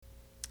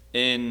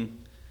In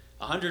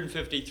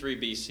 153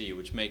 BC,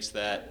 which makes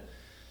that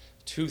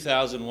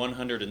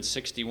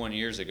 2,161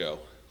 years ago.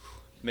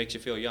 Makes you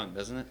feel young,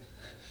 doesn't it?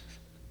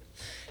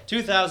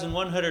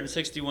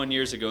 2,161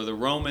 years ago, the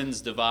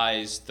Romans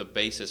devised the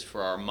basis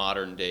for our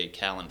modern day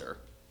calendar.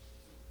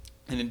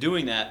 And in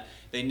doing that,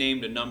 they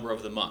named a number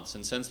of the months.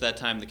 And since that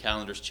time, the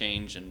calendar's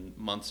changed and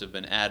months have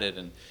been added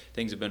and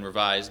things have been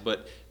revised.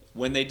 But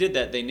when they did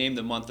that, they named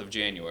the month of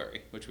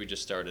January, which we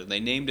just started. And they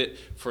named it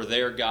for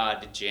their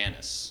god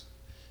Janus.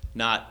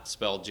 Not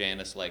spelled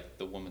Janus like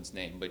the woman's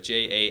name, but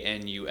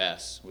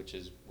Janus, which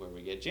is where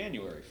we get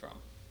January from.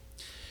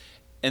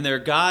 And their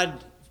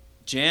god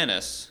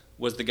Janus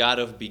was the god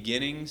of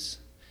beginnings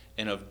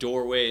and of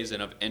doorways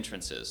and of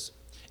entrances.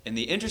 And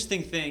the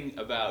interesting thing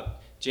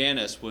about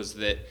Janus was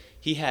that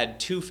he had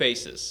two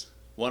faces,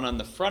 one on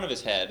the front of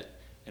his head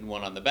and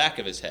one on the back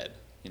of his head.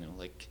 You know,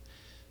 like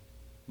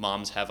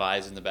moms have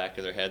eyes in the back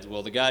of their heads.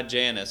 Well, the god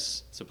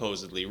Janus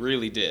supposedly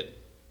really did.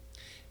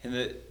 And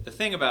the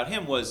thing about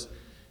him was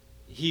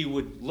he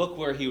would look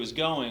where he was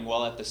going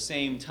while at the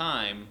same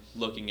time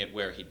looking at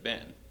where he'd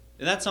been.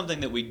 And that's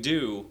something that we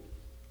do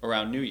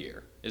around New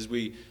Year, is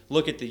we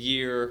look at the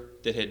year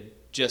that had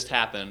just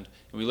happened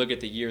and we look at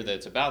the year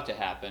that's about to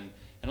happen.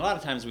 And a lot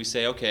of times we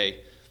say,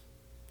 okay,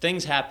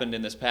 things happened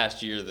in this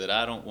past year that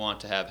I don't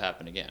want to have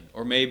happen again.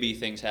 Or maybe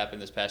things happened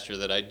this past year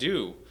that I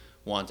do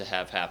want to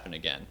have happen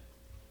again.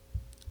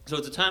 So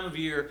it's a time of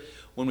year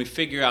when we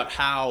figure out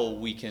how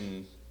we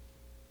can,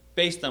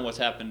 based on what's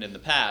happened in the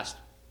past,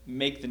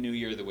 make the new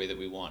year the way that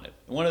we want it.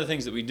 And one of the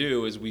things that we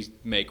do is we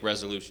make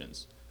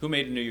resolutions. Who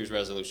made a New Year's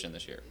resolution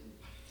this year?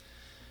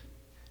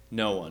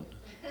 No one.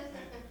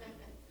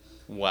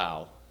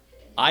 Wow.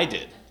 I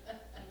did.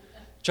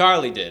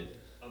 Charlie did.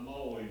 I'm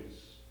always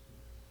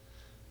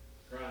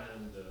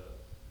trying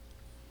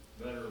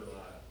to better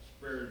my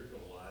spiritual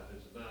life.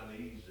 It's not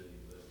easy,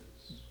 but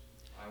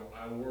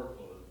I work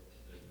on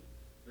it in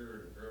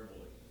fear and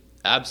trembling.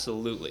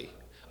 Absolutely.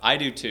 I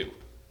do too.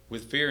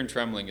 With fear and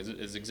trembling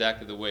is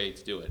exactly the way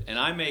to do it. And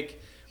I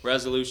make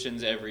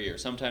resolutions every year.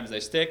 Sometimes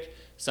they stick,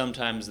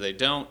 sometimes they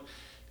don't.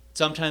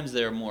 Sometimes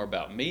they're more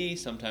about me,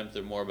 sometimes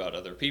they're more about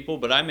other people,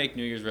 but I make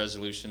New Year's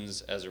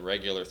resolutions as a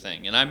regular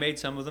thing. And I made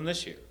some of them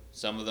this year.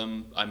 Some of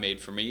them I made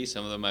for me,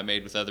 some of them I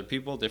made with other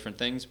people, different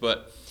things.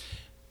 But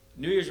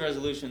New Year's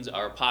resolutions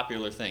are a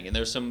popular thing. And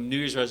there's some New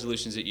Year's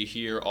resolutions that you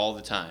hear all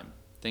the time.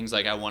 Things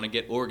like I want to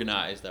get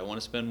organized, I want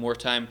to spend more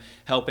time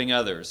helping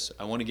others,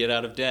 I want to get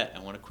out of debt, I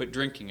want to quit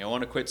drinking, I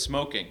want to quit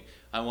smoking,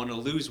 I want to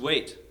lose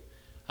weight,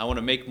 I want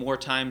to make more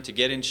time to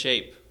get in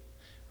shape,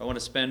 I want to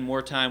spend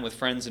more time with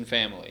friends and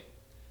family.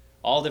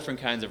 All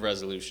different kinds of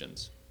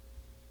resolutions.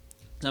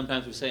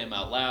 Sometimes we say them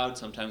out loud,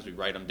 sometimes we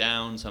write them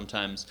down,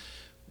 sometimes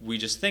we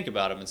just think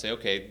about them and say,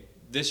 okay,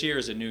 this year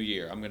is a new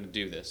year, I'm going to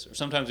do this. Or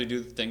sometimes we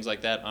do things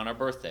like that on our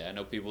birthday. I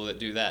know people that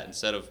do that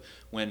instead of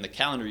when the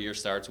calendar year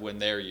starts, when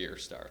their year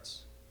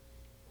starts.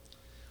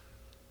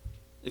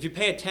 If you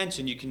pay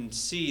attention, you can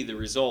see the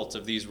results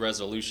of these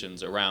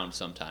resolutions around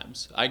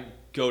sometimes. I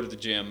go to the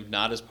gym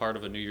not as part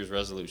of a New Year's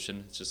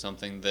resolution. It's just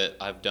something that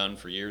I've done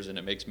for years, and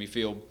it makes me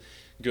feel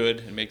good.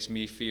 It makes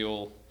me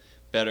feel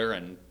better,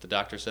 and the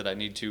doctor said I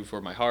need to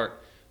for my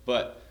heart.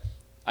 But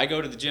I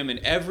go to the gym, and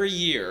every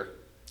year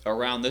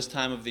around this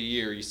time of the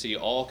year, you see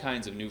all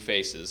kinds of new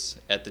faces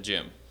at the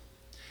gym.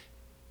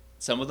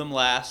 Some of them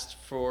last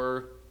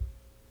for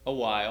a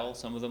while,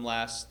 some of them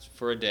last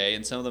for a day,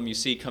 and some of them you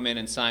see come in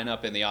and sign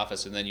up in the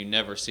office and then you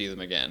never see them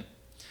again.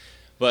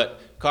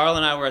 But Carl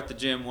and I were at the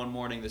gym one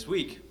morning this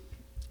week,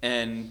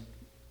 and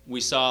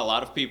we saw a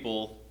lot of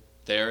people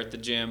there at the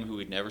gym who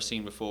we'd never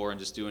seen before and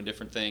just doing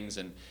different things,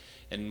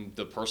 and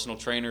the personal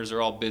trainers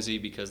are all busy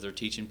because they're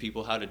teaching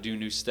people how to do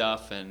new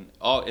stuff, and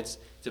it's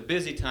a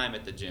busy time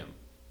at the gym.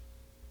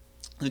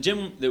 The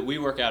gym that we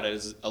work out at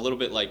is a little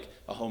bit like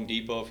a Home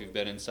Depot, if you've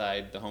been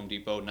inside the Home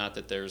Depot. Not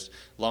that there's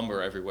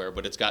lumber everywhere,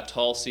 but it's got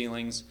tall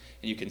ceilings,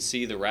 and you can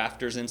see the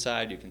rafters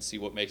inside. You can see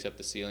what makes up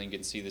the ceiling. You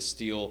can see the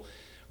steel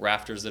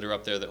rafters that are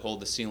up there that hold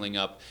the ceiling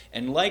up.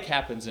 And like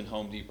happens in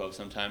Home Depot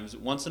sometimes,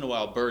 once in a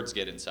while birds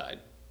get inside.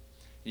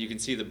 You can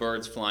see the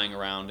birds flying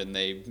around, and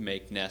they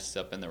make nests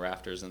up in the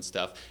rafters and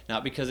stuff.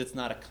 Not because it's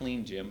not a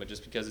clean gym, but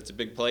just because it's a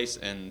big place,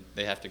 and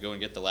they have to go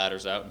and get the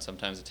ladders out, and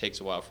sometimes it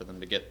takes a while for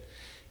them to get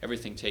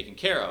everything taken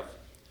care of.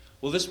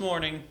 Well, this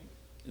morning,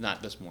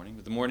 not this morning,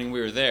 but the morning we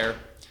were there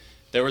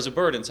was a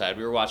bird inside.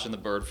 We were watching the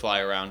bird fly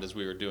around as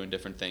we were doing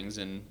different things,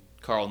 and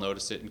Carl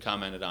noticed it and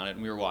commented on it,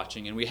 and we were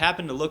watching. And we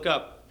happened to look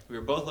up. We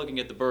were both looking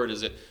at the bird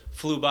as it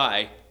flew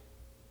by,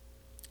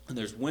 and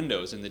there's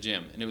windows in the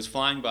gym. And it was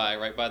flying by,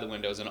 right by the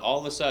windows, and all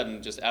of a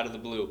sudden, just out of the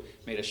blue,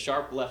 made a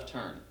sharp left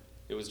turn.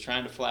 It was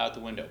trying to fly out the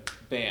window.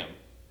 Bam!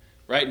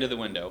 Right into the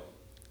window.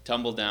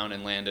 Tumbled down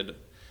and landed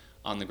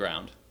on the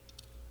ground.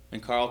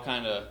 And Carl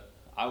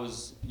I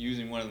was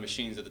using one of the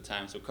machines at the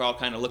time, so Carl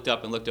kind of looked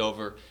up and looked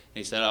over, and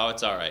he said, oh,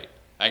 it's all right.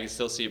 I can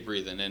still see it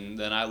breathing. And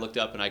then I looked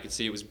up, and I could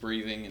see it was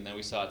breathing, and then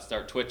we saw it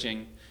start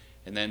twitching,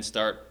 and then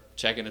start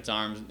checking its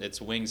arms,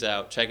 its wings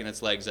out, checking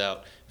its legs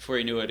out. Before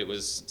he knew it, it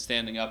was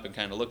standing up and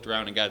kind of looked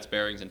around and got its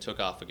bearings and took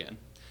off again.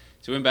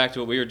 So we went back to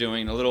what we were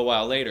doing, and a little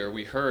while later,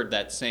 we heard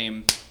that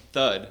same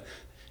thud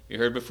we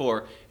heard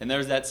before, and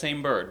there's that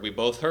same bird. We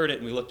both heard it,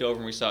 and we looked over,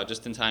 and we saw it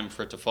just in time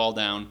for it to fall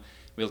down.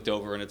 We looked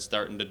over, and it's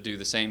starting to do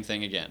the same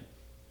thing again.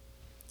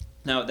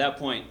 Now, at that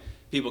point,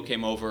 people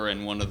came over,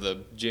 and one of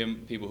the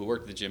gym people who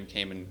worked at the gym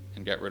came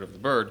and got rid of the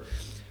bird.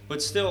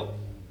 But still,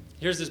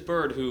 here's this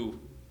bird who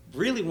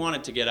really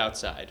wanted to get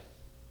outside,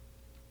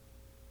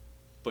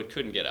 but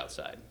couldn't get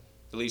outside,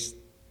 at least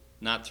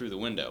not through the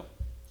window.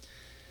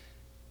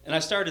 And I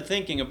started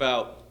thinking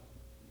about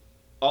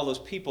all those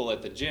people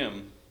at the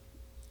gym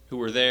who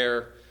were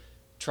there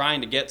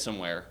trying to get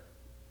somewhere,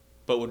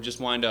 but would just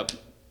wind up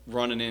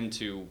running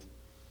into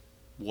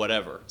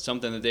whatever,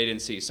 something that they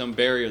didn't see, some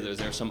barrier that was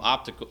there, some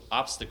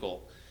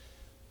obstacle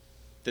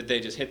that they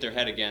just hit their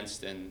head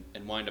against and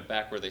wind up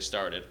back where they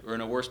started, or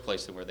in a worse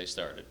place than where they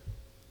started.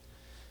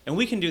 And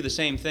we can do the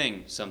same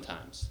thing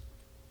sometimes.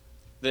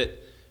 That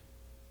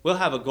we'll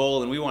have a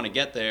goal and we want to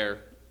get there,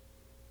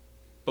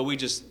 but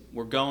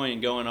we're going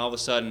and going, all of a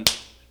sudden,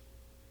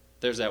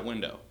 there's that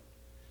window.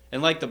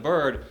 And like the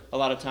bird, a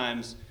lot of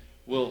times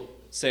we'll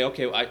say,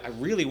 okay, I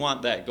really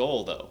want that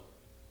goal though.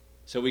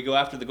 So we go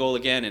after the goal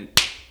again and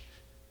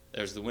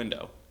there's the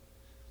window.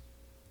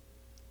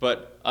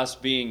 But us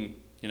being,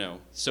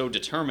 so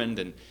determined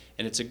and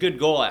it's a good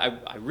goal,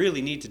 I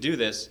really need to do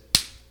this,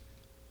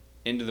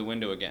 into the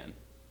window again.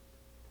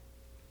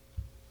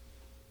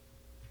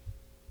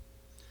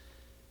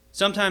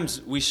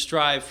 Sometimes we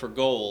strive for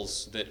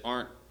goals that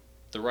aren't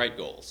the right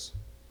goals.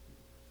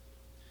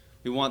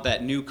 We want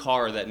that new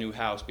car, that new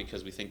house,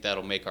 because we think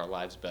that'll make our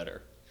lives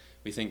better.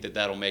 We think that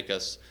that'll make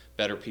us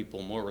better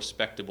people, more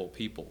respectable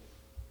people.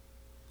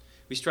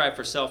 We strive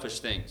for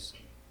selfish things.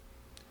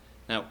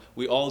 Now,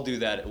 we all do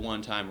that at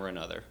one time or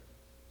another.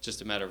 It's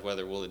just a matter of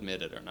whether we'll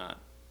admit it or not.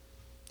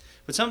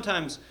 But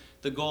sometimes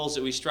the goals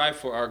that we strive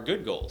for are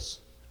good goals.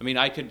 I mean,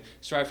 I could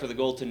strive for the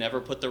goal to never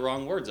put the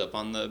wrong words up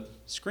on the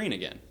screen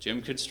again.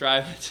 Jim could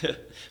strive to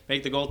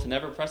make the goal to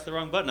never press the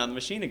wrong button on the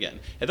machine again.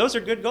 And those are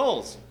good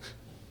goals.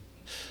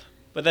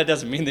 But that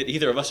doesn't mean that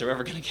either of us are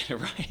ever going to get it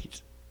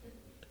right.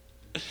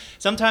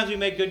 Sometimes we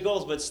make good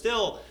goals, but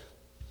still,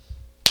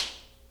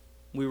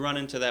 we run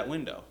into that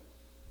window.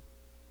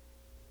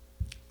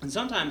 And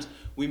sometimes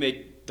we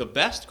make the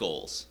best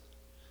goals.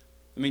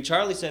 I mean,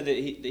 Charlie said that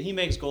he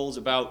makes goals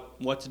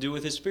about what to do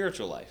with his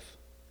spiritual life.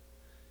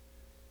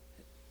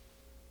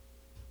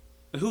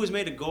 Who has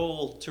made a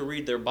goal to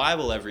read their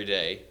Bible every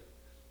day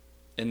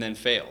and then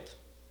failed?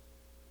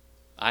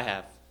 I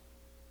have.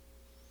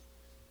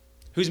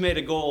 Who's made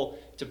a goal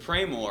to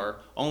pray more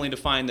only to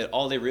find that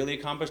all they really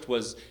accomplished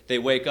was they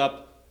wake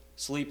up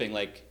sleeping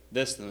like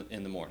this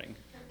in the morning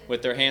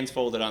with their hands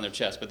folded on their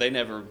chest, but they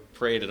never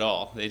prayed at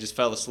all. They just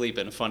fell asleep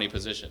in a funny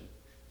position.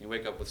 You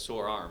wake up with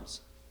sore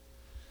arms.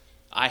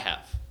 I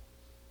have.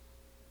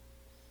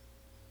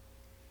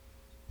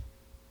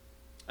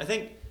 I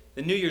think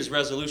the New Year's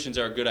resolutions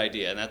are a good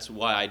idea, and that's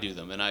why I do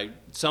them. And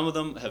some of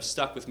them have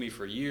stuck with me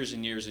for years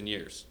and years and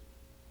years.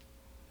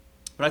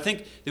 But I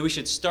think that we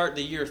should start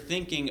the year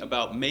thinking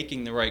about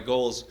making the right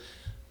goals,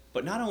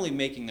 but not only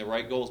making the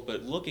right goals,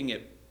 but looking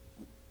at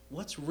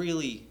what's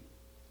really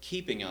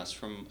keeping us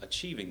from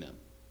achieving them.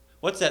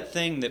 What's that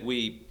thing that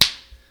we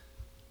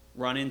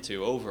run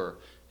into over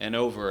and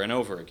over and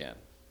over again?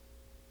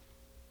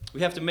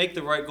 We have to make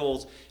the right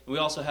goals, and we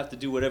also have to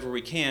do whatever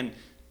we can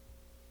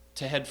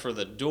to head for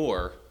the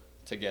door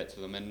to get to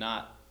them and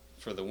not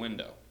for the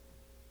window.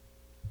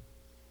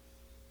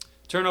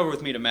 Turn over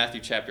with me to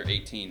Matthew chapter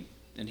 18.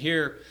 And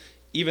here,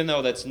 even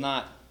though it's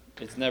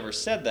never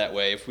said that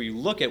way, if we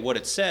look at what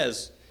it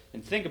says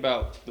and think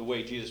about the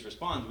way Jesus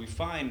responds, we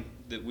find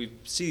that we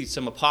see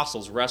some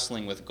apostles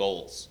wrestling with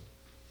goals.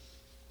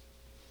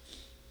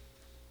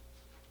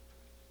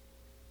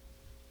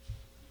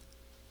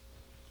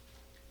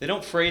 They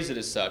don't phrase it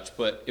as such,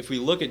 but if we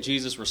look at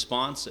Jesus'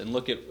 response and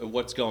look at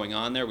what's going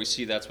on there, we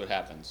see that's what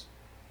happens.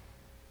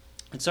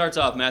 It starts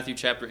off Matthew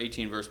chapter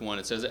 18, verse 1.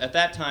 It says, "At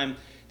that time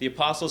the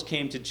apostles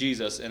came to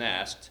Jesus and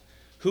asked,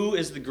 'Who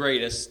is the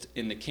greatest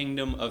in the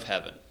kingdom of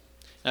heaven?'"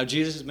 Now,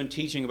 Jesus has been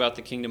teaching about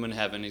the kingdom in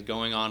heaven. He's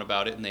going on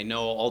about it, and they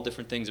know all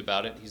different things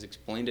about it. He's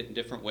explained it in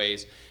different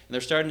ways. And they're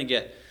starting to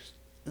get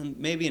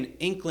maybe an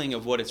inkling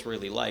of what it's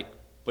really like,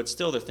 but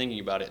still they're thinking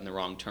about it in the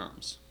wrong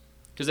terms.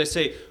 Because they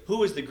say,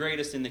 "Who is the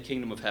greatest in the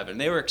kingdom of heaven?"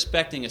 They were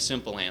expecting a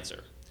simple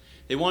answer.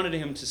 They wanted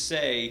him to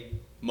say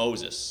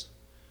Moses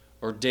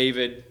or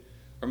David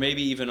or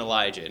maybe even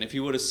Elijah. And if he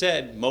would have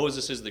said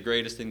Moses is the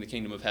greatest in the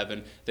kingdom of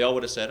heaven, they all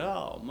would have said,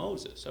 "Oh,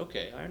 Moses,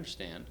 okay, I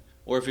understand."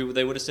 Or if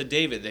they would have said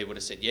David, they would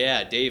have said,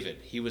 "Yeah, David.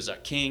 He was a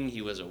king.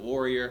 He was a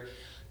warrior.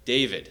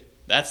 David,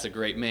 that's the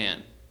great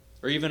man."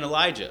 Or even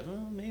Elijah.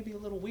 Well, maybe a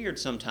little weird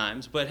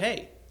sometimes, but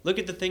hey, look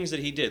at the things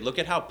that he did. Look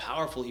at how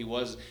powerful he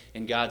was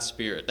in God's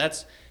Spirit.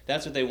 That's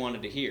what they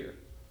wanted to hear.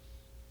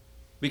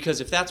 Because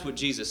if that's what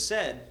Jesus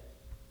said,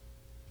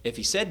 if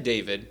he said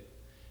David,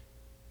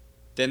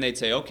 then they'd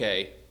say,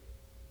 okay,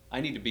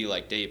 I need to be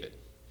like David.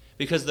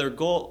 Because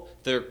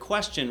their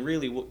question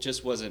really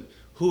just wasn't,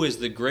 who is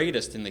the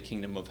greatest in the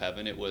kingdom of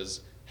heaven? It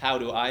was, how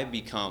do I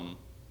become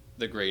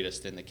the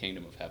greatest in the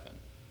kingdom of heaven?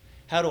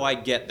 How do I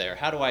get there?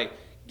 How do I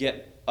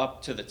get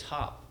up to the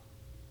top?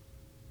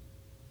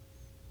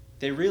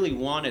 They really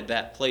wanted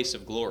that place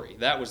of glory.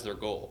 That was their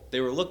goal.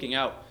 They were looking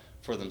out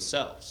for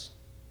themselves.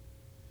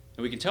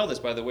 And we can tell this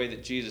by the way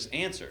that Jesus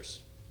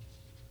answers.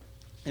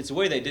 It's a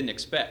way they didn't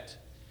expect.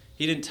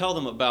 He didn't tell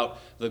them about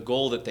the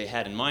goal that they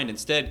had in mind.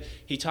 Instead,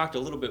 he talked a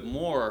little bit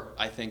more,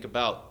 I think,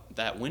 about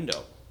that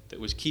window that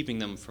was keeping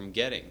them from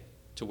getting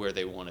to where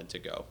they wanted to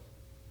go.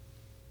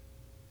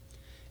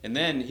 And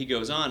then he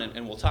goes on,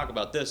 and we'll talk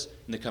about this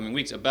in the coming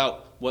weeks,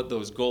 about what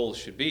those goals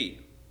should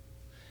be.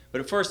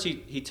 But at first,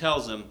 he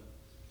tells them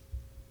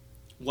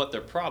what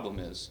their problem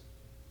is.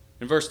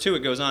 In verse 2, it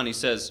goes on, he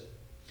says,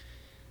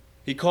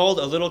 "He called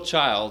a little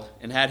child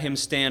and had him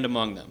stand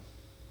among them.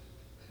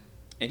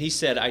 And he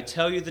said, I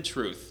tell you the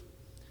truth,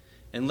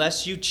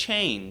 unless you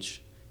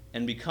change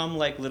and become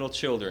like little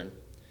children,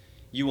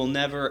 you will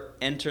never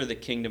enter the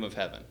kingdom of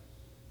heaven."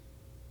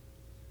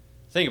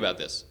 Think about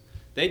this.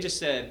 They just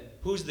said,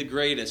 who's the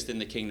greatest in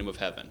the kingdom of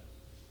heaven?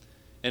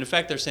 And in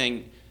fact, they're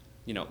saying,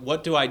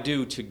 what do I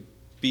do to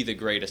be the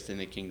greatest in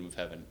the kingdom of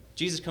heaven?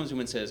 Jesus comes to him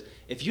and says,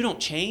 if you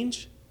don't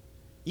change,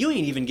 you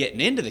ain't even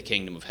getting into the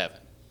kingdom of heaven.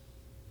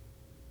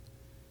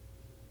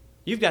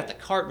 You've got the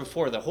cart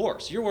before the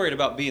horse. You're worried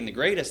about being the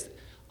greatest.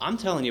 I'm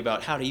telling you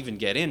about how to even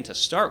get in to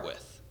start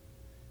with.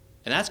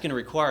 And that's going to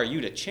require you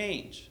to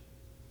change.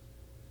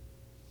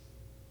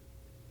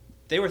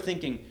 They were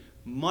thinking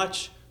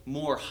much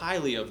more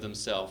highly of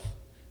themselves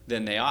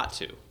than they ought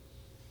to.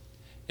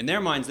 In their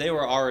minds, they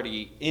were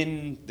already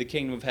in the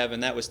kingdom of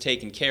heaven. That was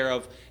taken care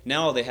of.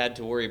 Now all they had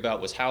to worry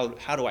about was how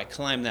do I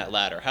climb that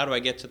ladder? How do I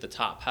get to the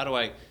top? How do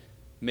I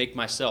make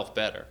myself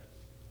better?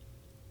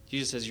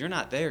 Jesus says, you're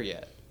not there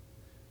yet.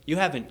 You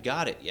haven't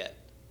got it yet.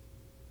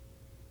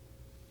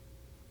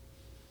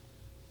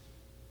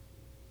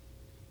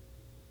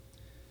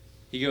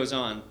 He goes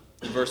on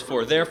in verse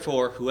 4,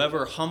 "Therefore,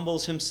 whoever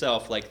humbles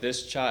himself like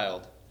this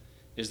child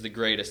is the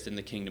greatest in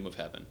the kingdom of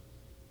heaven."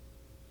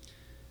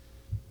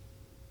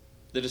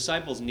 The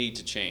disciples need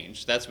to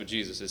change. That's what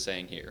Jesus is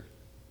saying here.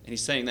 And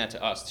he's saying that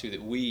to us too,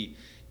 that we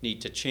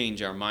need to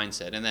change our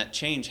mindset. And that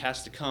change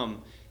has to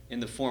come in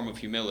the form of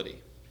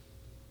humility.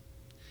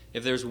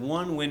 If there's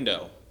one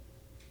window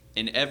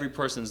in every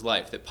person's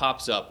life that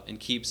pops up and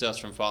keeps us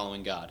from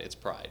following God, it's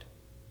pride.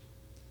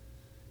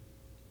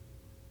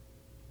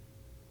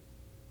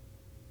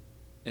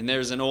 And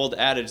there's an old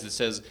adage that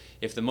says,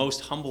 if the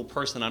most humble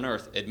person on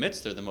earth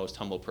admits they're the most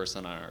humble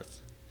person on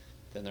earth,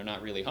 then they're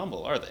not really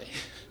humble, are they?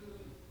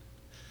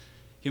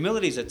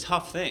 Humility is a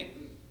tough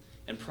thing.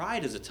 And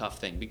pride is a tough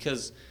thing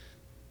because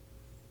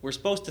we're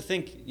supposed to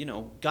think,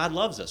 God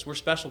loves us. We're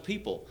special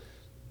people.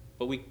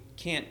 But we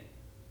can't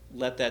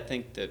let that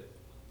think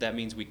that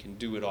means we can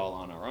do it all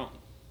on our own.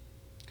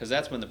 Because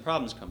that's when the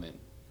problems come in.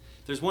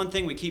 There's one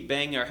thing we keep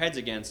banging our heads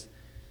against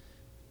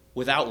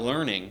without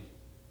learning,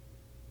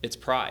 it's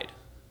pride.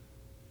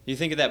 You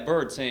think of that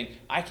bird saying,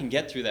 I can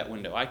get through that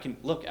window. I can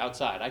look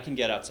outside. I can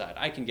get outside.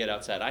 I can get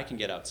outside. I can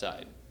get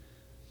outside.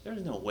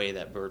 There's no way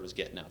that bird was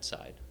getting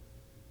outside.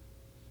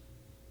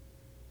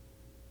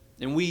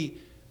 And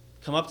we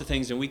come up to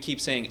things and we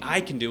keep saying,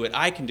 I can do it.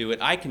 I can do it.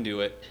 I can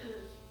do it.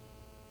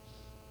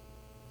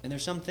 And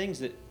there's some things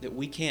that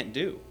we can't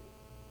do.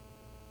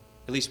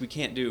 At least we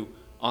can't do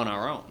on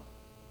our own.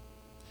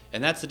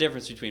 And that's the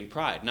difference between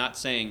pride. Not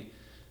saying,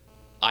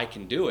 I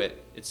can do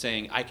it. It's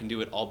saying, I can do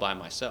it all by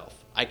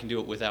myself. I can do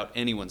it without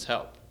anyone's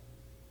help.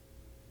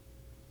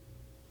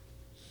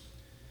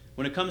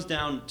 When it comes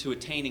down to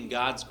attaining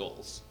God's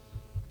goals,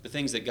 the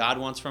things that God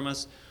wants from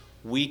us,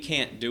 we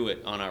can't do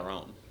it on our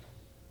own.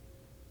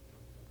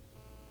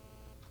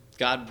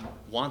 God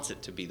wants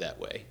it to be that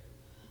way.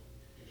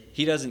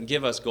 He doesn't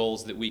give us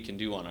goals that we can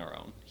do on our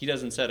own. He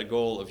doesn't set a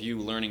goal of you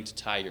learning to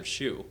tie your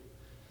shoe,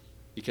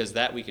 because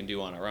that we can do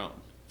on our own.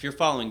 If you're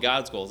following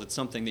God's goals, it's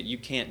something that you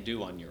can't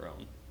do on your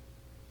own.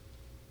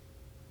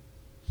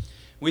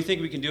 We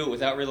think we can do it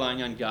without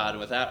relying on God and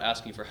without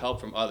asking for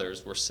help from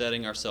others. We're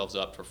setting ourselves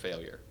up for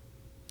failure.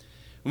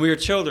 When we are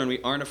children,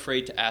 we aren't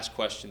afraid to ask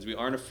questions. We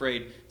aren't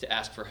afraid to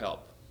ask for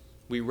help.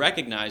 We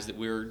recognize that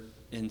we're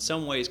in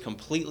some ways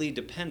completely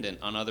dependent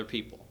on other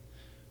people.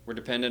 We're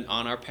dependent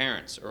on our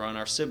parents or on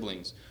our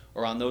siblings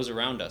or on those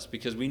around us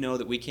because we know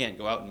that we can't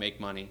go out and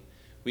make money.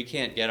 We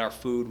can't get our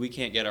food. We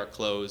can't get our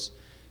clothes.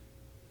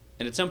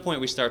 And at some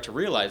point we start to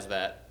realize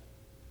that.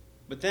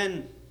 But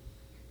then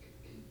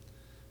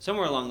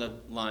somewhere along the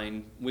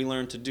line, we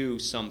learn to do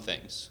some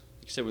things.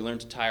 Like I said, we learn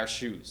to tie our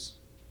shoes.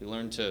 We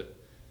learn to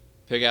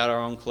pick out our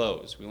own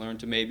clothes. We learn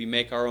to maybe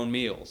make our own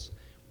meals.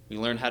 We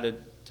learn how to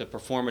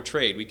perform a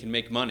trade. We can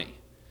make money.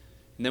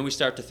 And then we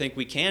start to think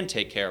we can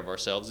take care of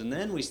ourselves. And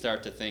then we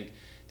start to think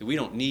that we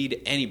don't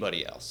need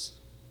anybody else.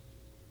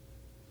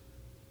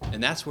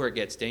 And that's where it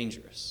gets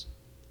dangerous.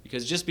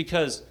 Because just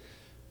because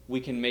we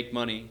can make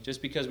money,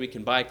 just because we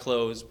can buy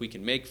clothes, we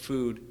can make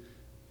food,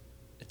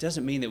 it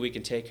doesn't mean that we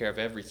can take care of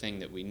everything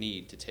that we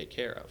need to take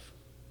care of.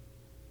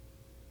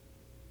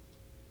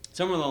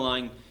 Somewhere along the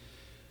line,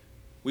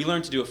 we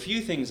learn to do a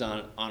few things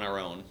on our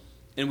own,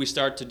 and we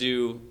start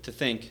to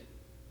think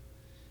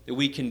that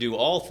we can do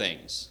all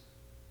things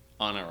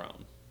on our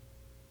own.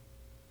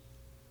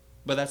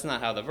 But that's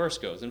not how the verse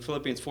goes. In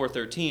Philippians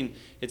 4:13,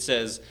 it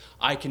says,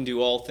 I can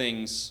do all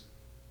things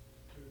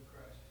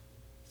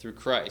through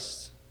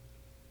Christ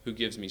who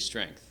gives me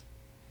strength.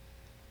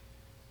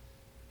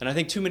 And I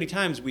think too many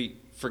times we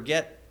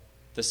forget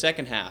the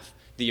second half,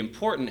 the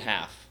important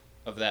half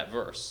of that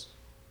verse.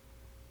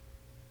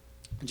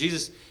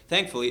 Jesus,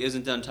 thankfully,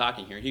 isn't done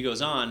talking here. He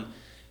goes on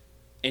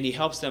and he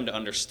helps them to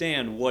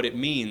understand what it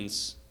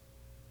means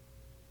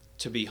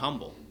to be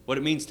humble, what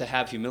it means to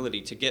have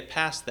humility, to get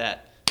past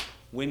that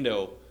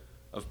window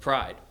of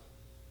pride.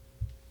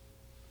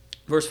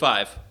 Verse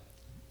 5,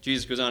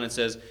 Jesus goes on and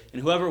says,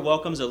 and whoever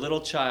welcomes a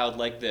little child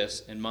like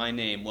this in my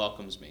name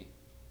welcomes me.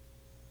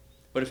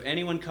 But if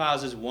anyone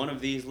causes one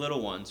of these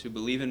little ones who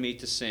believe in me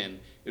to sin,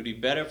 it would be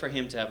better for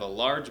him to have a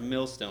large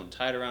millstone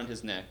tied around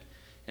his neck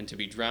and to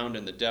be drowned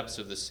in the depths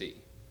of the sea.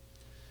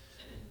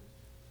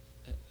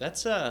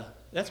 That's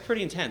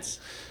pretty intense.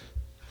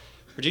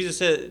 For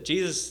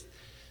Jesus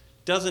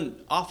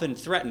doesn't often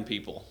threaten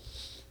people.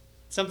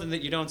 It's something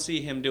that you don't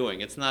see him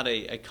doing. It's not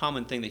a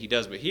common thing that he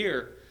does, but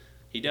here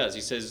he does.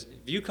 He says,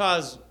 if you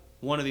cause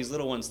one of these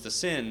little ones to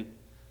sin,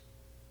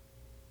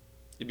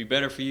 it'd be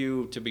better for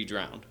you to be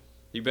drowned.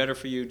 It'd be better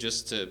for you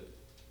just to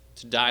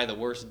die the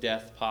worst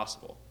death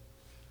possible.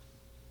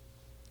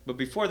 But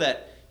before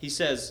that, he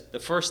says the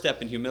first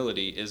step in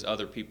humility is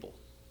other people.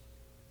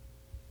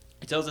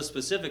 He tells us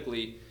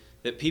specifically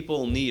that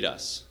people need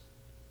us,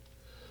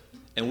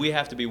 and we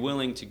have to be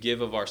willing to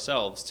give of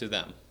ourselves to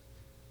them.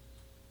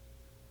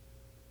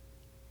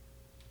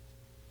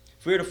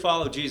 If we are to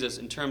follow Jesus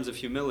in terms of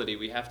humility,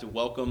 we have to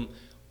welcome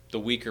the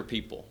weaker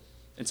people.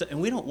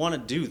 And we don't want to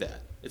do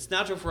that. It's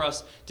natural for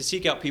us to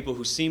seek out people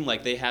who seem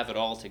like they have it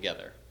all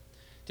together,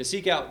 to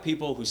seek out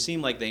people who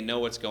seem like they know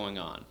what's going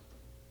on,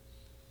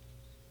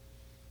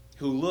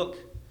 who look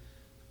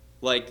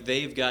like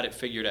they've got it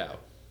figured out.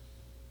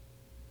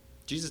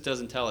 Jesus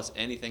doesn't tell us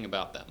anything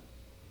about them.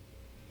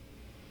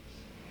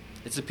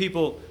 It's the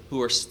people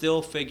who are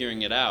still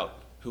figuring it out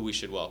who we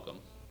should welcome.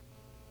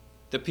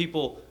 The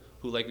people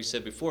who, like we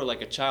said before,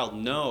 like a child,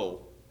 know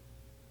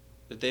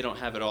that they don't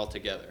have it all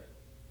together.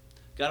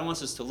 God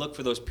wants us to look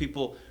for those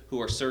people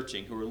who are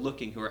searching, who are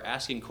looking, who are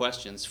asking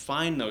questions.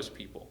 Find those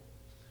people.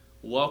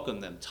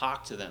 Welcome them.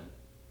 Talk to them.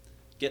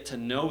 Get to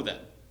know them.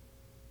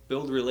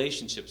 Build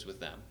relationships with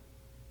them.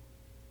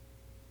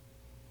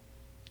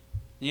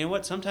 And you know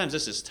what? Sometimes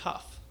this is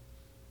tough.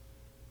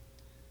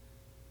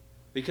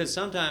 Because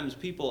sometimes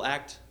people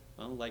act,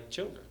 well, like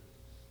children.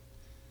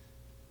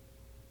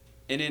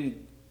 And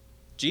in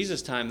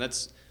Jesus' time,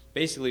 that's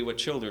basically what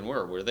children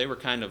were, where they were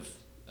kind of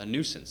a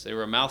nuisance. They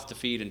were a mouth to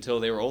feed until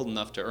they were old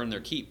enough to earn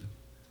their keep.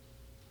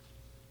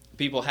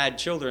 People had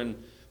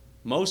children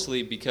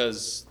mostly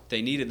because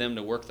they needed them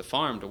to work the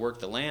farm, to work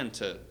the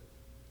land,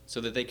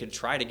 so that they could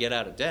try to get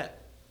out of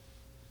debt.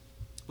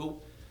 But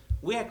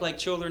we act like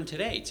children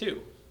today,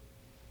 too.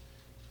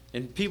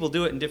 And people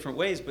do it in different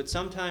ways, but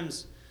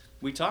sometimes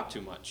we talk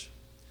too much.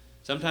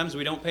 Sometimes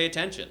we don't pay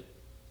attention.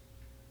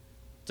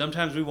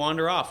 Sometimes we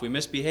wander off. We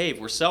misbehave.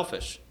 We're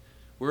selfish.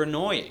 We're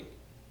annoying.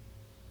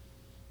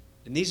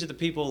 And these are the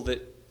people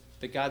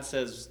that God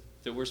says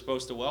that we're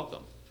supposed to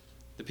welcome.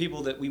 The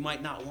people that we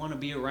might not want to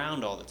be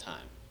around all the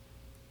time.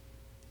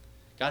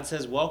 God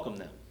says welcome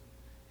them.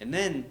 And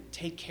then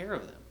take care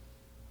of them.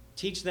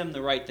 Teach them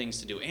the right things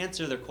to do.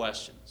 Answer their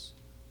questions.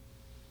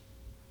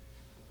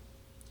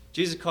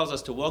 Jesus calls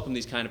us to welcome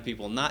these kind of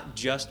people not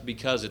just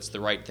because it's the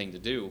right thing to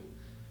do,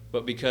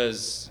 but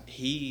because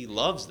he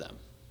loves them.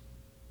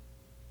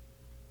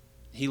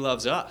 He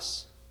loves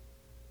us.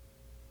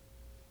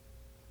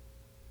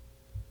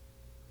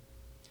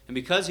 And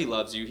because he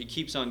loves you, he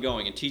keeps on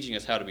going and teaching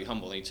us how to be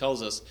humble. And he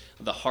tells us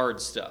the hard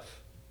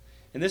stuff.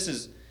 And this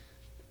is,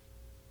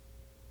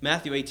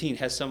 Matthew 18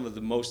 has some of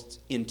the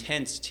most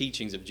intense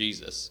teachings of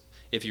Jesus.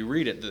 If you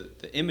read it,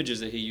 the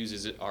images that he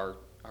uses are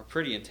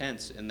pretty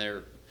intense, and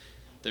they're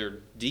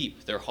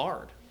deep, they're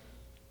hard.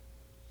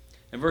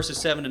 In verses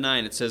 7 to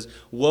 9, it says,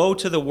 "Woe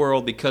to the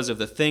world because of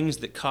the things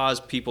that cause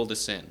people to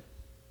sin.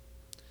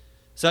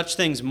 Such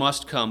things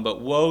must come, but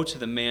woe to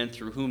the man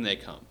through whom they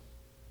come.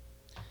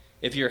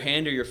 If your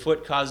hand or your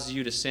foot causes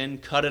you to sin,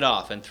 cut it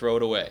off and throw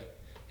it away.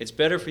 It's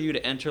better for you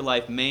to enter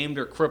life maimed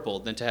or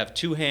crippled than to have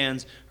 2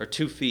 hands or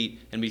 2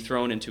 feet and be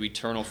thrown into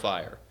eternal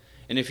fire.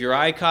 And if your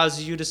eye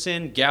causes you to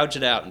sin, gouge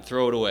it out and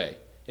throw it away.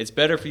 It's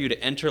better for you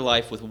to enter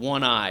life with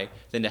 1 eye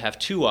than to have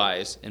 2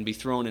 eyes and be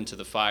thrown into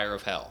the fire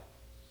of hell."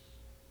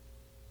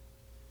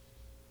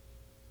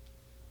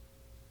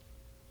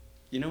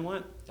 You know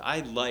what? I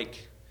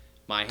like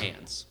my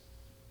hands.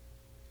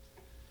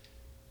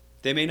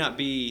 They may not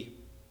be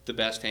the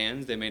best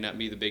hands, they may not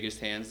be the biggest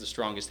hands, the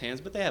strongest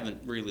hands, but they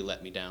haven't really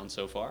let me down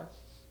so far.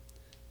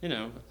 You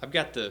know, I've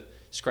got the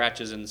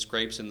scratches and the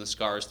scrapes and the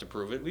scars to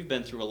prove it. We've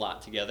been through a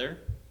lot together.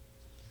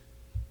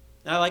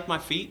 I like my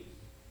feet.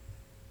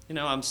 You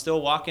know, I'm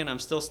still walking, I'm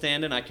still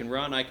standing, I can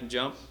run, I can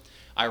jump.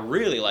 I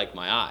really like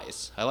my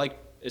eyes. I like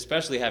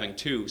especially having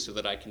 2 so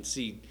that I can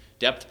see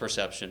depth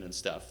perception and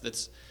stuff.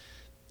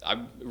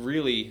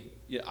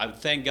 I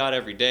thank God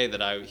every day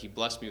that He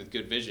blessed me with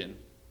good vision.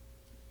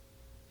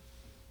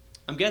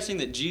 I'm guessing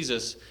that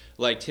Jesus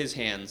liked his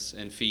hands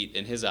and feet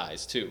and his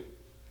eyes too,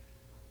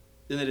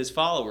 and that his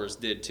followers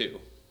did too.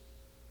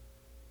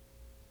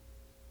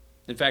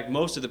 In fact,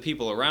 most of the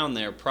people around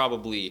there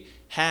probably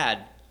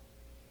had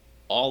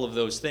all of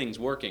those things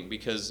working,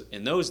 because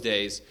in those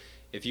days,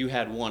 if you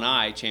had one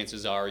eye,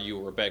 chances are you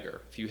were a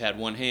beggar. If you had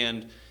one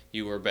hand,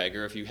 you were a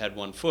beggar. If you had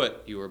one foot,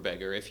 you were a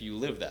beggar if you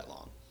lived that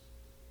long.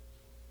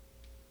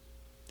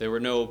 There were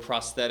no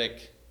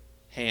prosthetic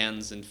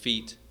hands and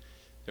feet.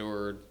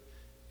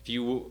 If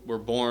you were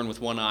born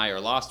with one eye or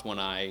lost one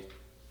eye,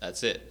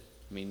 that's it.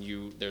 I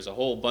mean, there's a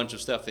whole bunch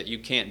of stuff that you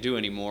can't do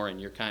anymore,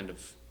 and you're kind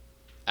of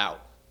out.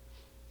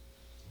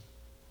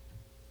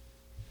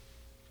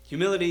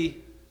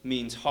 Humility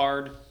means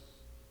hard,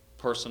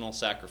 personal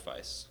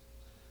sacrifice.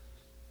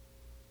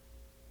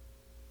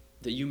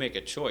 That you make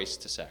a choice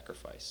to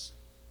sacrifice.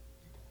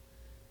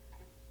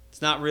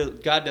 It's not real.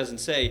 God doesn't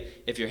say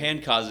if your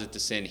hand causes it to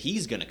sin,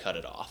 He's going to cut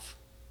it off.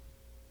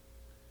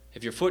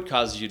 If your foot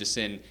causes you to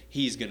sin,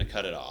 He's going to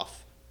cut it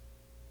off.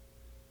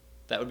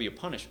 That would be a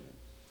punishment.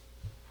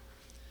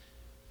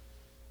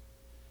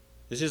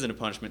 This isn't a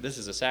punishment. This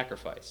is a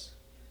sacrifice.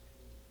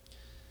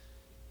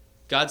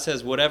 God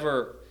says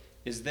whatever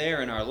is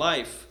there in our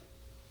life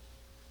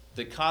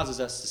that causes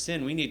us to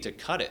sin, we need to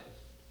cut it.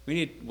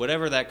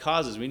 Whatever that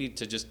causes, we need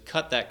to just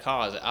cut that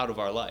cause out of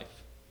our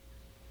life.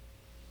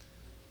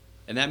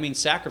 And that means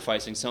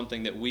sacrificing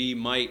something that we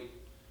might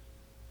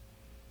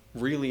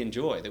really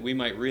enjoy, that we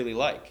might really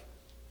like.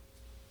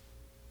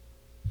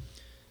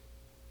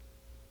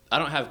 I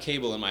don't have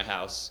cable in my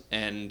house,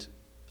 and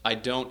I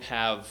don't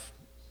have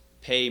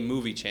pay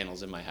movie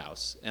channels in my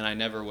house, and I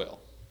never will.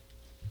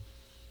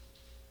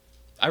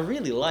 I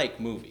really like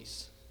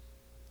movies.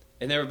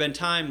 And there have been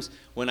times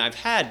when I've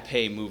had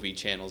pay movie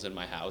channels in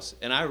my house,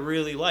 and I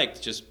really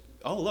liked just,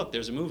 oh, look,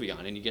 there's a movie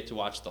on, and you get to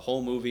watch the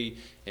whole movie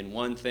in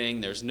one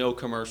thing. There's no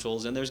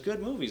commercials, and there's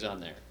good movies on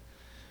there.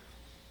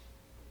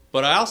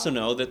 But I also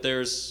know that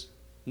there's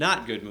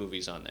not good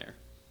movies on there.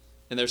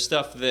 And there's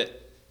stuff that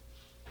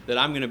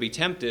I'm going to be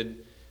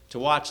tempted to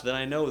watch that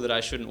I know that I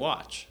shouldn't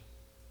watch.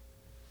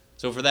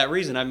 So for that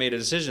reason, I made a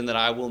decision that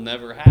I will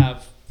never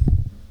have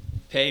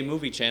pay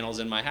movie channels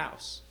in my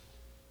house.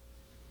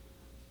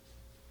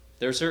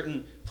 There are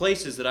certain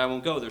places that I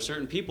won't go. There are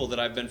certain people that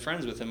I've been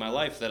friends with in my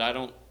life that I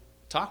don't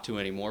talk to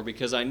anymore,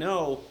 because I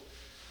know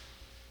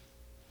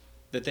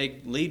that they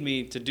lead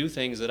me to do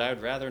things that I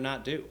would rather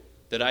not do,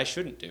 that I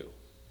shouldn't do.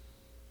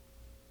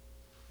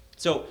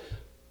 So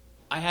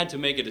I had to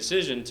make a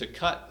decision to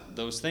cut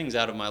those things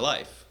out of my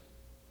life.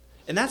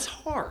 And that's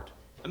hard.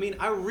 I mean,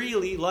 I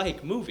really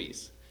like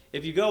movies.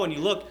 If you go and you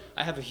look,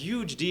 I have a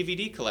huge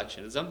DVD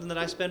collection. It's something that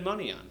I spend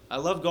money on. I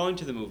love going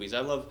to the movies.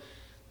 I love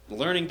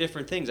learning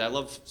different things. I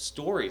love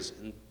stories.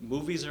 And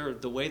movies are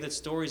the way that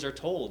stories are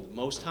told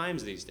most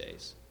times these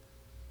days.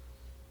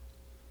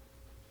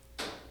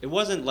 It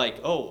wasn't like,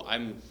 oh,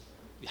 I'm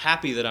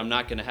happy that I'm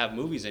not going to have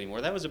movies anymore.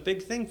 That was a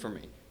big thing for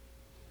me.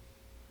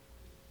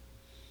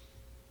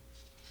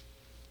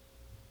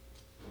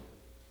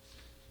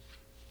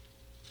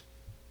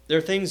 There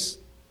are things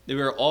that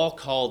we are all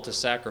called to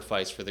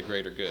sacrifice for the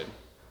greater good.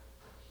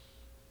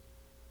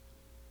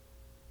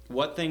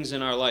 What things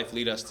in our life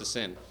lead us to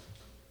sin?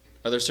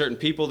 Are there certain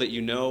people that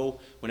you know,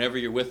 whenever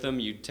you're with them,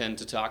 you tend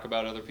to talk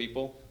about other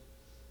people?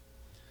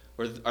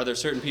 Or are there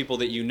certain people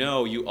that you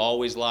know you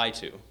always lie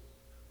to?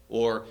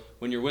 Or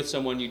when you're with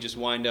someone, you just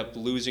wind up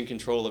losing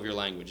control of your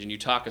language and you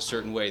talk a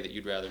certain way that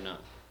you'd rather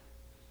not?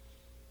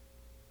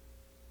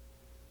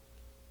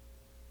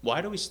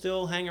 Why do we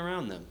still hang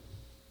around them?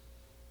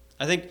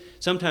 I think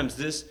sometimes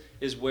this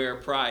is where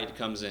pride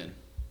comes in.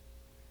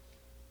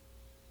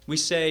 We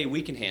say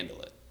we can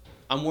handle it.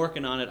 I'm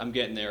working on it. I'm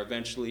getting there.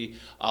 Eventually,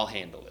 I'll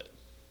handle it.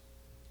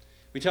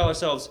 We tell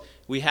ourselves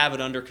we have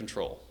it under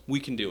control. We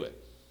can do it.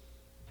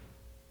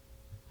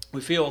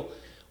 We feel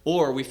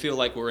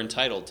like we're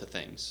entitled to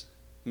things.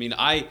 I mean,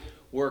 I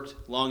worked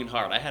long and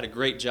hard. I had a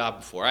great job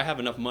before. I have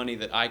enough money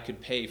that I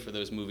could pay for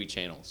those movie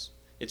channels.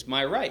 It's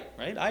my right?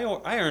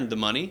 I earned the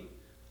money.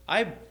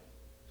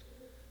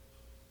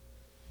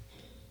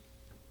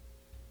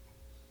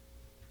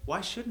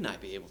 Why shouldn't I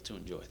be able to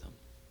enjoy them?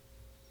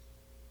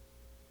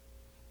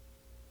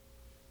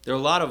 There are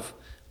a lot of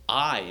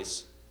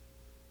I's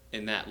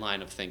in that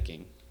line of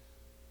thinking,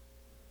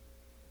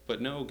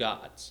 but no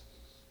God's.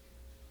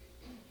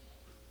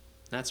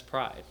 That's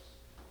pride.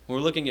 We're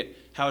looking at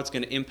how it's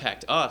going to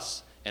impact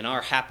us and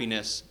our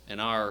happiness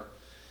and our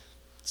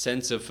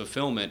sense of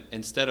fulfillment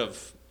instead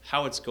of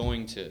how it's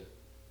going to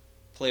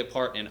play a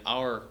part in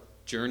our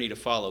journey to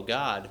follow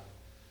God.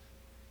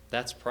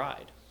 That's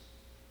pride.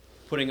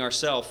 Putting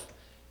ourselves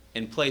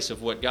in place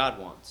of what God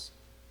wants.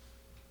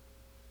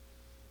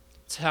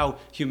 It's how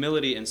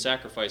humility and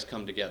sacrifice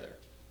come together.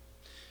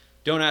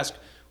 Don't ask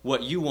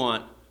what you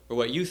want or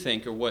what you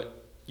think or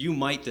what you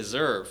might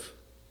deserve.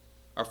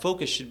 Our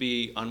focus should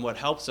be on what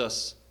helps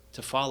us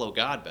to follow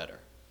God better.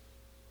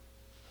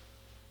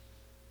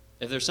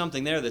 if there's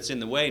something there that's in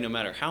the way, no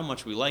matter how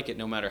much we like it,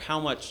 no matter how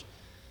much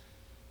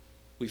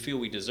we feel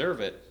we deserve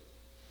it,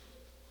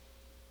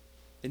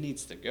 it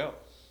needs to go.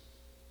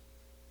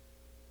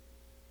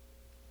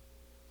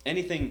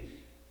 Anything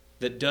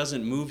that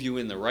doesn't move you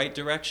in the right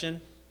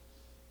direction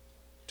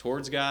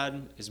towards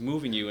God is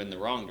moving you in the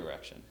wrong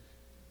direction,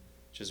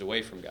 which is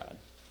away from God.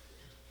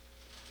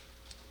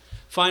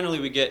 Finally,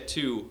 we get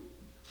to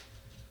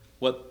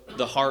what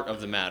the heart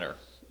of the matter.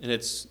 And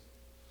it's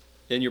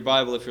in your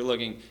Bible, if you're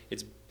looking,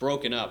 it's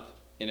broken up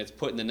and it's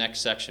put in the next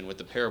section with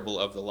the parable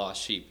of the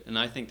lost sheep. And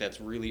I think that's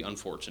really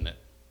unfortunate,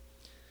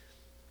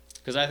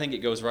 because I think it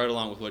goes right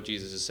along with what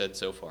Jesus has said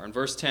so far. In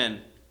verse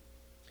 10,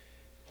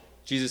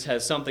 Jesus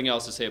has something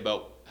else to say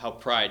about how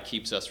pride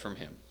keeps us from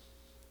him.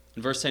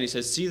 In verse 10, he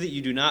says, "See that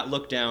you do not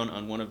look down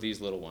on one of these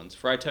little ones,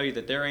 for I tell you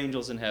that their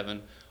angels in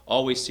heaven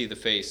always see the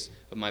face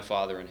of my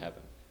Father in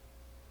heaven."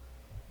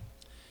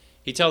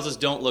 He tells us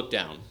don't look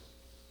down.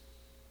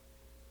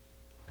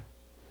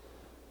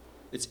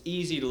 It's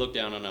easy to look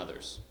down on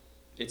others.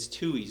 It's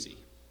too easy.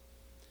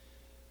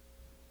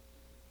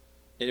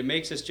 And it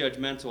makes us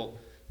judgmental,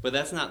 but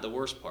that's not the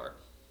worst part.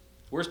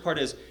 The worst part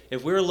is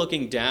if we're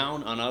looking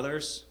down on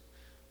others,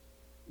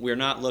 we're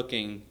not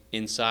looking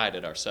inside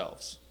at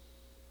ourselves.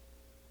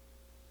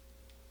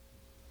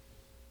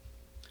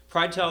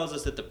 Pride tells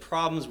us that the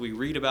problems we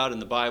read about in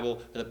the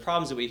Bible, or the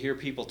problems that we hear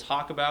people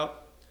talk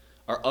about,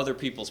 are other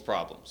people's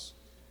problems.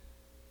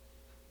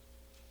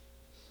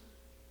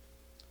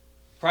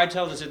 Pride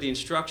tells us that the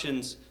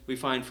instructions we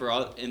find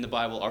in the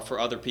Bible are for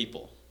other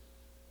people.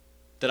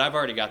 That I've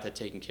already got that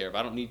taken care of.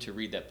 I don't need to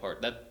read that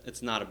part.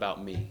 It's not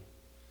about me.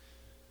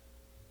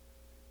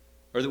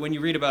 Or that when you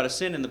read about a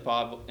sin in the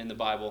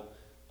Bible,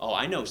 oh,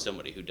 I know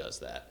somebody who does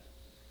that.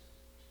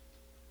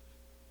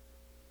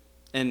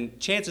 And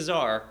chances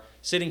are,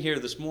 sitting here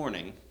this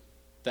morning,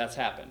 that's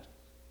happened.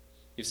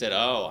 You've said,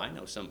 oh, I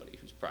know somebody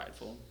who's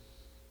prideful.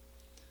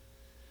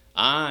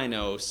 I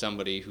know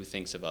somebody who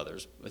thinks of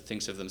others,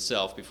 thinks of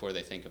themselves before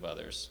they think of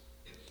others.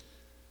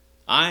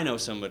 I know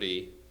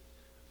somebody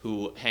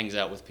who hangs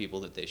out with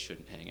people that they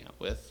shouldn't hang out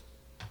with.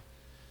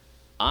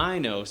 I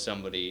know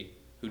somebody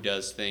who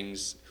does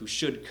things, who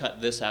should cut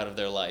this out of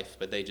their life,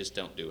 but they just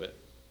don't do it.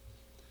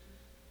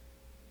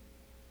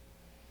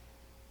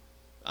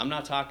 I'm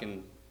not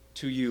talking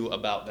to you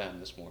about them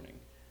this morning.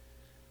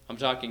 I'm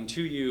talking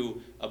to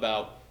you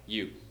about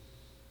you.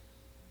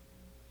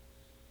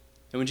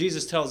 And when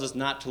Jesus tells us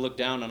not to look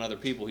down on other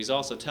people, he's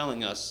also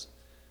telling us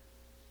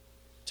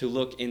to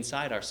look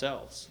inside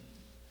ourselves,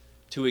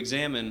 to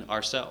examine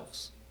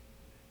ourselves.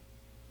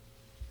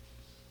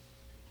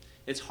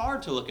 It's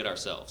hard to look at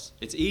ourselves.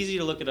 It's easy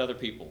to look at other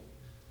people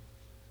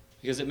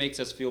because it makes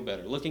us feel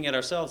better. Looking at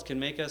ourselves can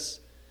make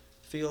us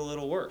feel a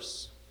little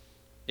worse.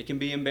 It can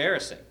be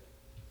embarrassing.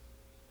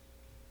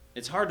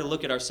 It's hard to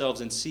look at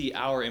ourselves and see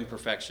our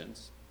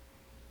imperfections.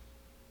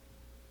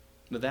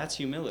 But that's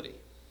humility.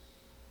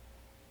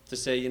 To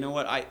say, you know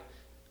what,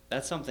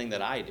 that's something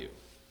that I do.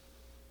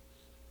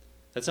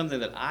 That's something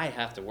that I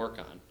have to work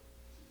on.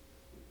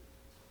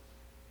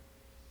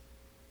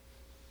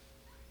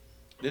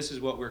 This is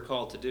what we're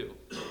called to do.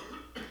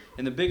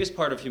 And the biggest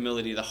part of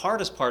humility, the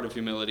hardest part of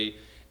humility,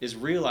 is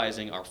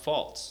realizing our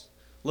faults.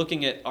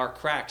 Looking at our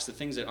cracks, the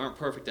things that aren't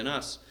perfect in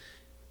us,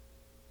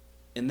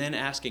 and then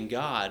asking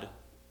God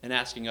and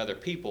asking other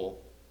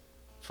people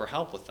for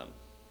help with them.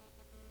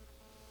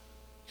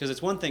 Because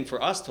it's one thing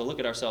for us to look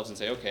at ourselves and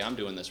say, okay, I'm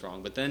doing this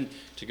wrong. But then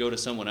to go to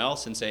someone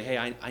else and say, hey,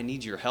 I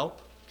need your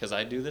help because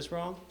I do this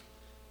wrong.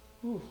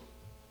 Whew,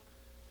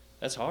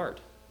 that's hard.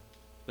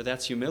 But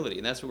that's humility,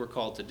 and that's what we're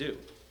called to do.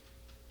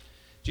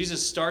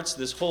 Jesus starts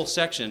this whole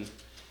section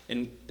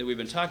that we've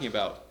been talking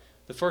about.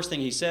 The first thing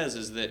he says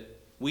is that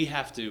we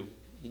have to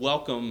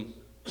welcome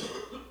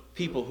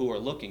people who are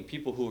looking,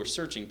 people who are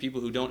searching, people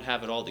who don't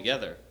have it all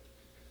together.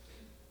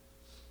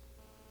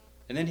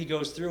 And then he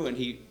goes through and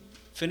he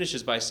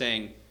finishes by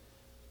saying,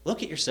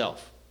 look at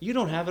yourself. You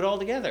don't have it all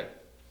together.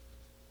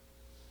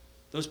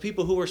 Those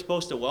people who we're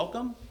supposed to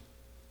welcome,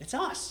 it's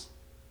us.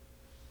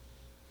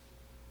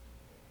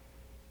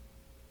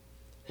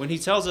 When he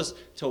tells us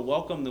to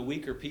welcome the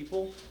weaker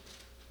people,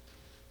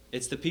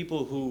 it's the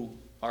people who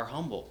are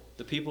humble,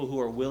 the people who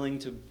are willing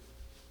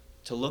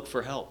to look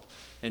for help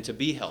and to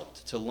be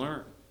helped, to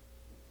learn.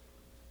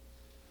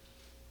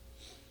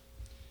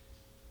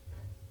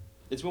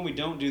 It's when we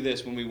don't do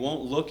this, when we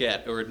won't look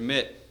at or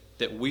admit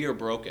that we are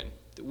broken,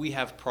 that we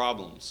have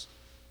problems,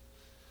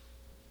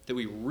 that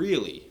we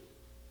really,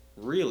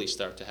 really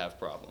start to have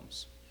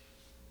problems.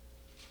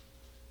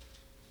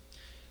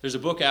 There's a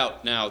book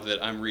out now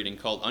that I'm reading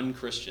called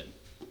Unchristian.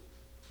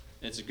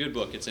 It's a good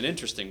book. It's an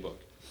interesting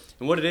book.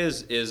 And what it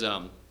is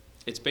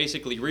it's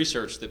basically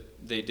research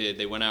that they did.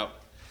 They went out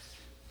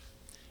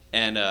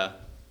and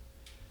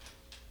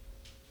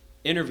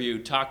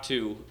talked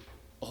to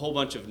a whole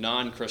bunch of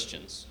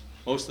non-Christians,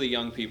 mostly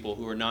young people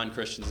who are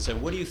non-Christians, and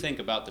said, what do you think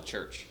about the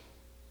church?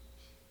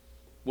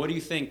 What do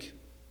you think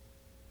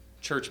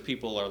church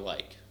people are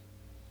like?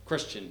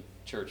 Christian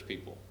church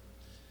people.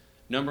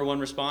 Number one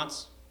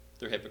response,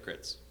 they're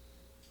hypocrites.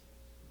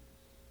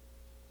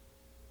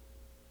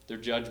 They're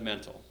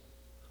judgmental.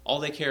 All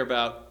they care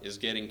about is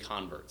getting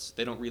converts.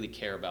 They don't really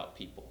care about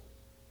people.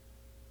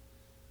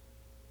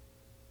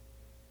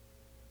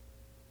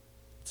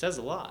 It says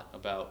a lot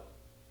about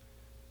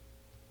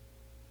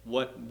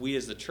what we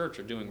as the church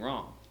are doing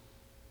wrong.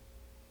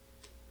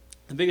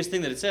 The biggest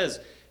thing that it says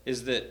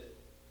is that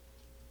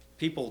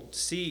people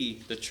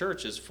see the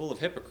church as full of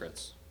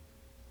hypocrites.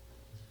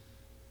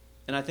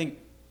 And I think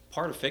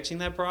part of fixing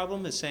that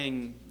problem is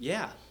saying,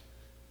 yeah,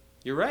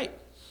 you're right.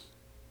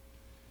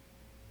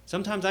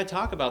 Sometimes I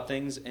talk about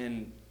things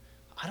and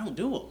I don't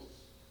do them.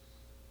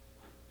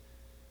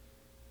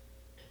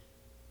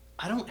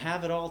 I don't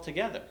have it all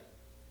together.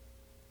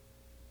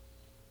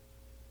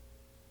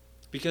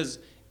 Because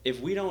if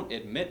we don't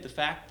admit the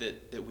fact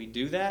that we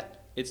do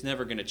that, it's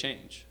never going to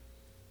change.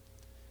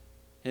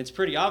 And it's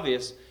pretty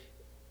obvious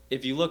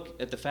if you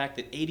look at the fact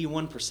that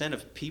 81%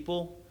 of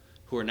people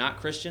who are not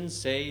Christians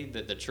say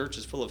that the church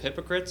is full of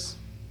hypocrites,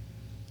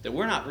 that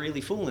we're not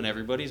really fooling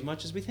everybody as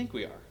much as we think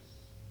we are.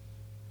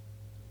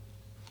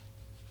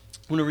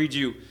 I want to read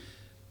you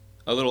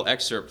a little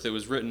excerpt that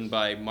was written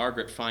by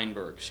Margaret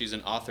Feinberg. She's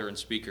an author and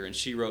speaker, and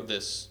she wrote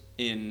this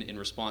in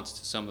response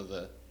to some of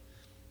the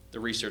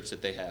research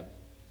that they had.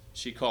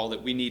 She called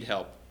it, "We Need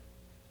Help."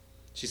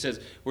 She says,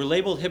 "We're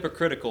labeled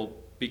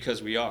hypocritical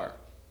because we are.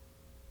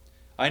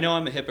 I know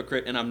I'm a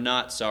hypocrite, and I'm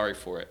not sorry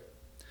for it.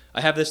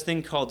 I have this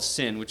thing called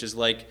sin, which is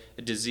like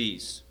a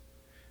disease,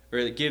 or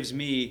it gives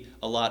me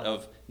a lot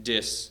of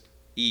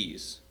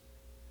dis-ease,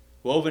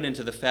 woven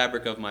into the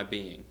fabric of my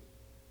being.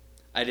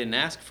 I didn't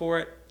ask for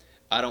it.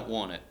 I don't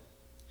want it.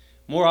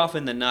 More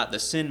often than not, the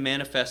sin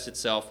manifests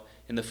itself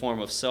in the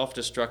form of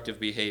self-destructive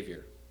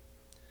behavior.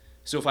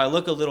 So if I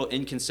look a little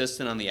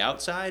inconsistent on the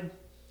outside,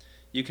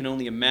 you can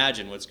only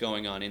imagine what's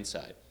going on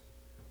inside.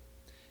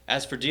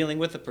 As for dealing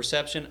with the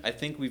perception, I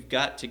think we've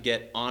got to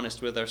get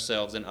honest with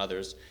ourselves and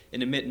others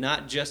and admit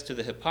not just to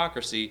the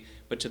hypocrisy,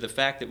 but to the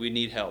fact that we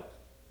need help.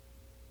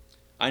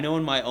 I know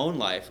in my own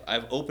life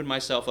I've opened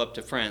myself up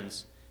to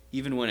friends,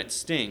 even when it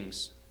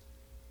stings,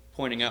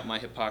 pointing out my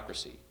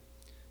hypocrisy.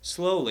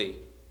 Slowly,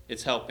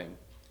 it's helping,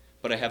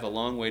 but I have a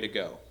long way to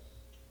go."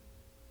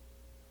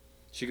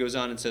 She goes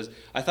on and says,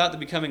 "I thought that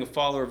becoming a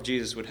follower of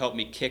Jesus would help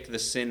me kick the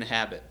sin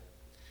habit,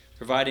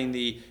 providing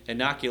the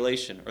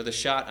inoculation or the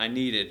shot I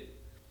needed,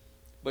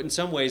 but in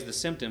some ways the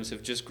symptoms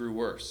have just grew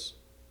worse.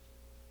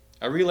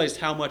 I realized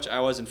how much I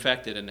was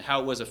infected and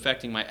how it was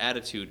affecting my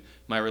attitude,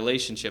 my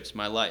relationships,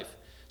 my life.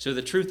 So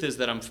the truth is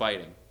that I'm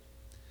fighting.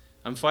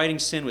 I'm fighting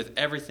sin with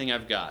everything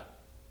I've got.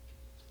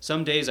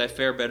 Some days I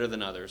fare better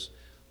than others.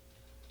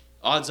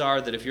 Odds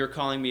are that if you're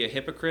calling me a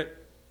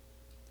hypocrite,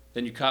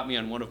 then you caught me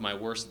on one of my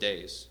worst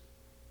days.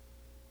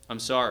 I'm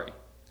sorry.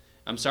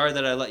 I'm sorry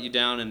that I let you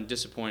down and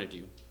disappointed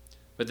you.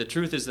 But the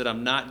truth is that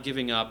I'm not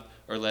giving up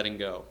or letting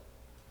go.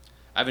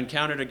 I've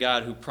encountered a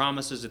God who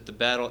promises that the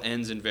battle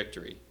ends in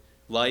victory,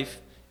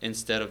 life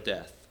instead of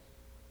death.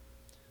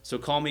 So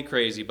call me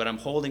crazy, but I'm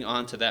holding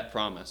on to that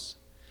promise.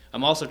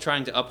 I'm also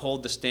trying to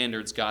uphold the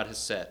standards God has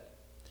set.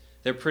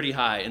 They're pretty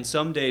high, and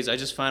some days I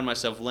just find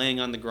myself laying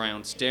on the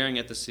ground, staring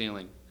at the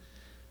ceiling.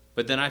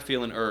 But then I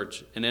feel an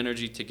urge, an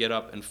energy to get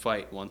up and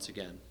fight once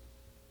again.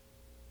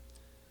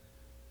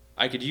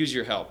 I could use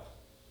your help.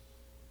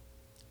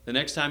 The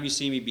next time you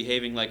see me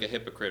behaving like a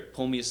hypocrite,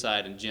 pull me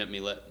aside and gently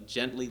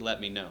let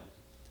me know.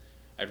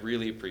 I'd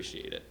really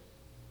appreciate it."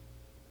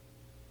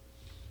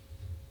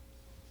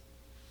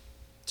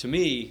 To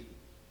me,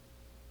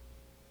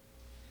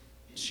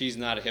 she's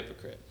not a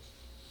hypocrite.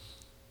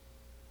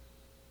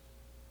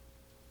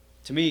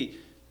 To me,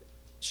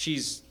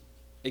 she's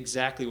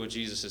exactly what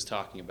Jesus is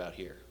talking about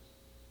here.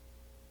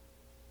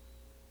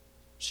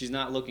 She's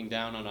not looking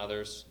down on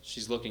others.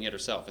 She's looking at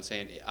herself and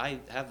saying, I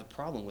have a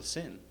problem with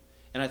sin.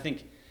 And I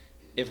think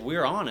if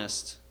we're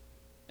honest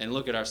and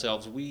look at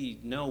ourselves, we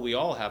know we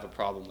all have a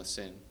problem with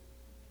sin.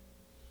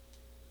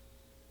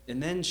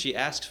 And then she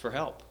asks for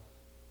help.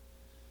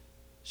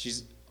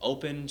 She's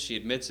open, she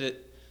admits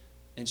it,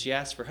 and she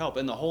asks for help.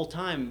 And the whole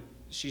time,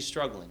 she's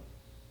struggling.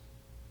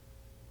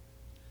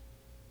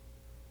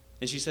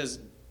 And she says,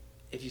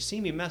 if you see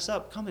me mess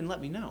up, come and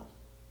let me know.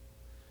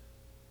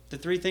 The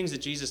three things that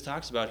Jesus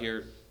talks about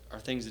here are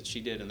things that she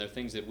did, and they're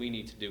things that we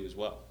need to do as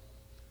well.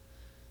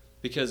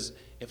 Because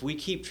if we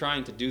keep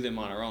trying to do them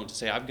on our own, to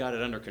say, I've got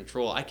it under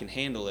control, I can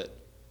handle it,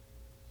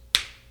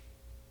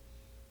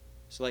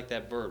 it's like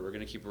that bird. We're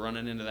going to keep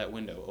running into that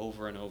window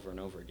over and over and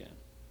over again.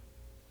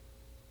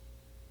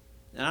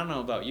 And I don't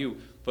know about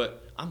you,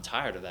 but I'm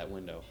tired of that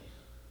window.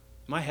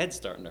 My head's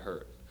starting to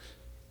hurt.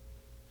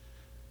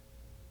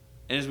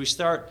 And as we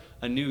start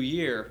a new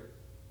year,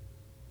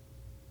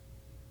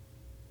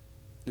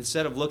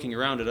 instead of looking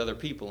around at other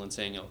people and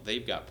saying, oh,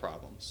 they've got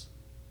problems.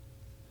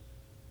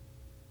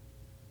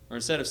 Or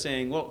instead of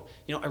saying, well,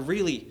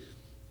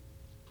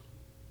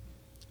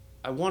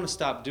 I want to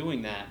stop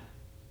doing that,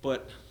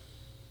 but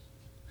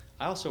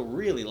I also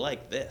really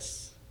like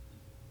this.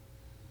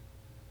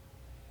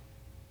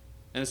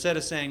 And instead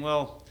of saying,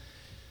 well,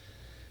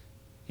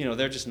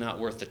 they're just not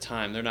worth the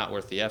time, they're not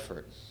worth the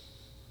effort,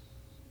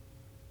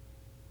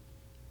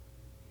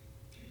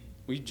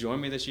 will you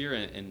join me this year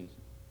in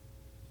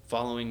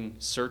following,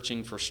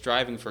 searching for,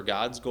 striving for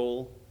God's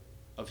goal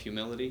of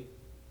humility?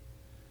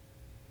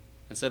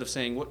 Instead of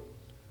saying, what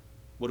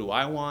do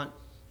I want?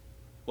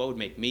 What would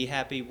make me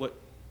happy? What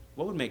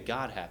would make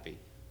God happy?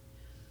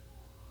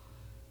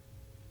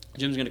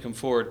 Jim's going to come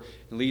forward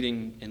and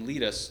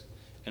lead us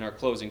in our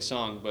closing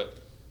song, but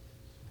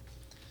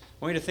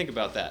I want you to think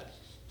about that.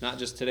 Not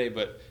just today,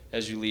 but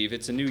as you leave.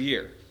 It's a new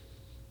year.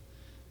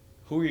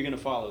 Who are you going to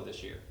follow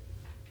this year?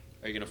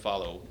 Are you going to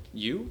follow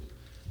you,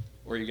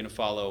 or are you going to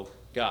follow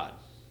God? Are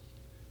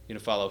you going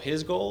to follow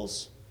His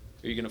goals,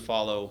 or are you going to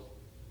follow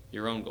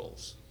your own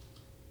goals?